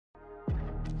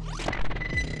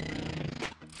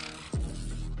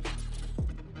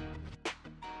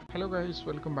Hello guys,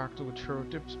 welcome back to Tutorial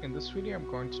Tips. In this video I'm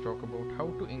going to talk about how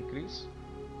to increase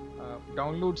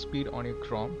download speed on your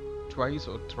Chrome twice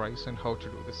or thrice and how to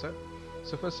do this.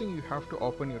 So first thing, you have to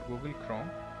open your Google Chrome,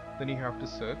 then you have to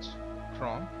search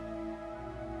Chrome.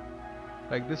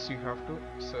 Like this, you have to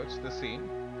search the same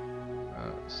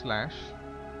slash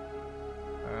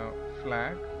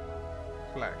flags.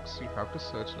 You have to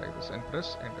search like this and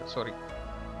press enter. Sorry,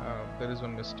 there is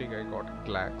one mistake, I got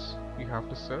flags. You have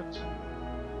to search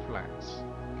flags,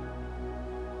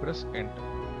 press enter,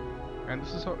 and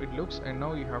this is how it looks. And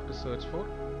now you have to search for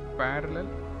parallel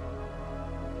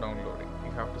downloading.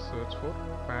 You have to search for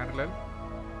parallel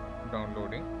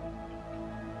downloading,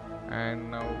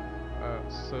 and now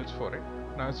search for it.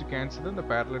 Now as you can see, then the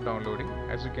parallel downloading,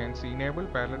 as you can see, enable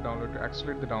parallel download to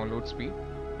accelerate the download speed.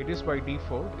 It is by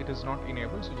default, it is not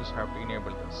enabled, so you just have to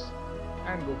enable this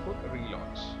and go for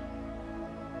relaunch.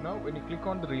 Now when you click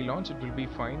on the relaunch, it will be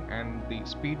fine and the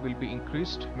speed will be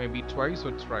increased maybe twice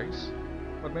or thrice,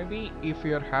 or maybe if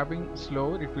you are having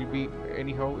slower, it will be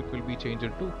anyhow, it will be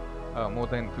changed to more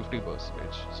than 50%.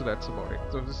 So that's about it.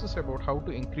 So this is about how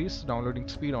to increase downloading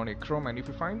speed on a Chrome, and if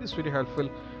you find this video helpful,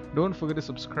 don't forget to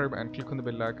subscribe and click on the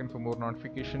bell icon for more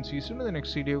notifications. See you soon in the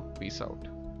next video. Peace out.